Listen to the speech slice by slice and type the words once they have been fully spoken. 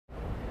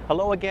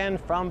Hello again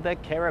from the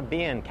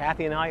Caribbean.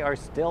 Kathy and I are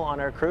still on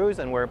our cruise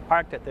and we're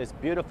parked at this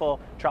beautiful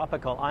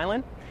tropical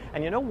island.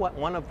 And you know what?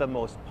 One of the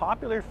most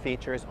popular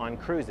features on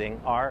cruising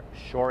are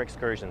shore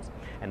excursions.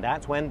 And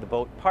that's when the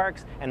boat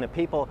parks and the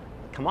people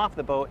come off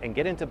the boat and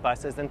get into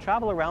buses and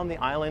travel around the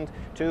island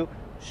to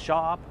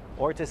shop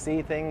or to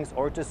see things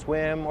or to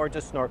swim or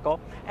to snorkel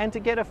and to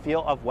get a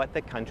feel of what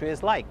the country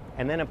is like.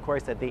 And then of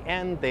course at the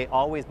end they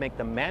always make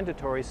the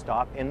mandatory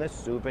stop in the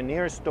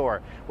souvenir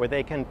store where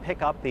they can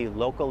pick up the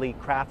locally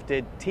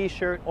crafted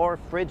t-shirt or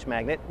fridge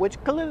magnet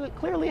which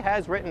clearly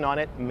has written on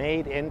it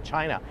made in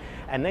China.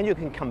 And then you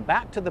can come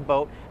back to the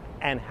boat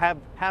and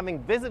having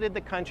visited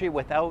the country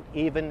without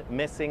even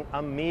missing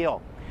a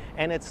meal.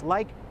 And it's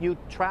like you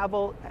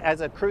travel, as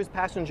a cruise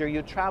passenger,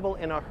 you travel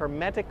in a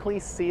hermetically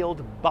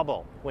sealed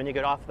bubble when you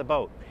get off the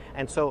boat.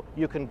 And so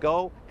you can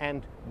go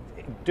and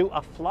do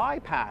a fly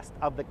past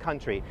of the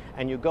country,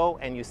 and you go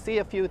and you see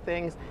a few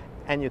things,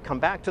 and you come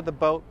back to the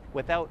boat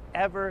without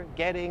ever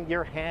getting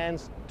your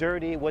hands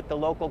dirty with the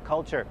local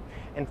culture.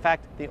 In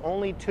fact, the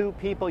only two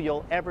people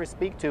you'll ever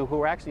speak to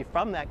who are actually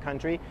from that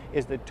country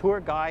is the tour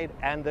guide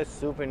and the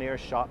souvenir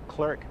shop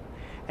clerk.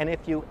 And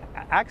if you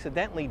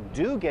accidentally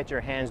do get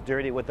your hands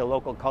dirty with the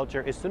local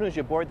culture, as soon as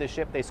you board the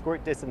ship, they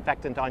squirt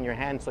disinfectant on your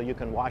hands so you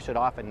can wash it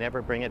off and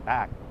never bring it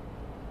back.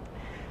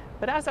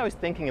 But as I was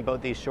thinking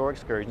about these shore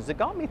excursions, it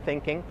got me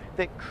thinking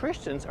that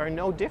Christians are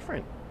no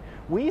different.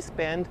 We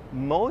spend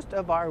most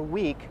of our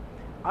week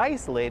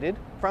isolated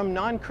from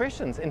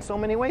non-Christians in so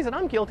many ways, and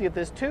I'm guilty of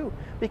this too,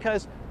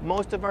 because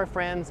most of our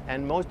friends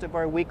and most of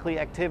our weekly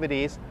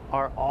activities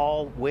are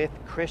all with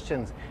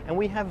Christians, and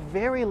we have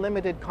very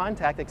limited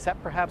contact,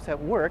 except perhaps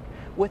at work,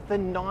 with the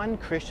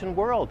non-Christian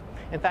world.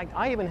 In fact,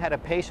 I even had a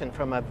patient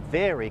from a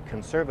very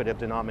conservative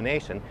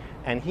denomination,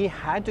 and he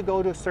had to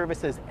go to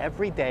services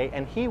every day,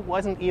 and he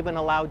wasn't even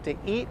allowed to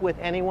eat with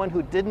anyone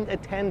who didn't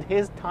attend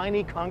his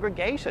tiny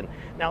congregation.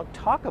 Now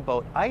talk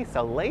about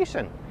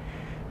isolation.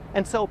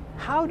 And so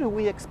how do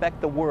we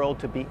expect the world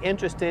to be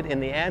interested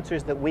in the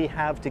answers that we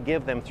have to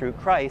give them through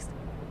Christ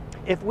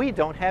if we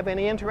don't have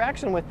any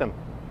interaction with them?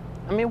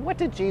 I mean, what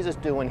did Jesus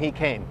do when he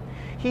came?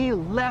 He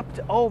leapt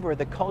over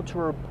the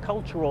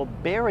cultural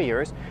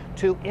barriers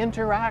to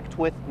interact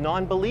with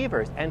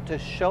non-believers and to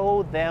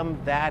show them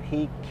that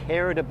he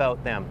cared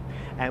about them.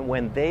 And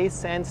when they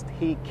sensed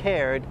he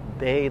cared,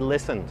 they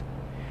listened.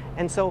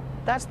 And so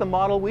that's the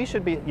model we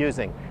should be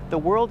using. The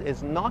world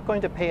is not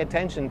going to pay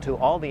attention to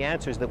all the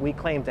answers that we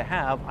claim to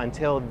have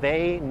until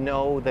they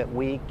know that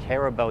we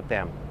care about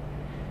them.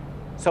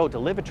 So to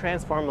live a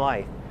transformed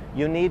life,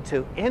 you need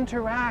to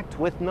interact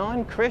with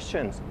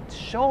non-Christians.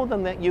 Show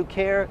them that you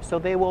care so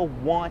they will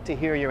want to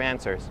hear your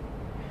answers.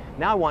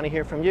 Now I want to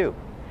hear from you.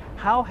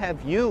 How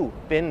have you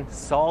been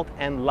salt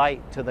and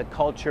light to the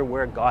culture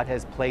where God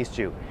has placed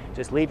you?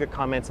 Just leave your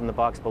comments in the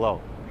box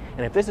below.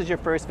 And if this is your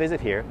first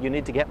visit here, you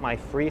need to get my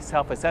free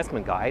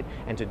self-assessment guide.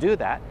 And to do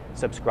that,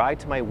 subscribe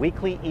to my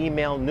weekly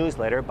email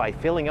newsletter by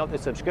filling out the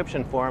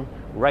subscription form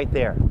right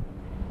there.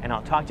 And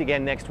I'll talk to you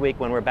again next week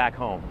when we're back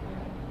home.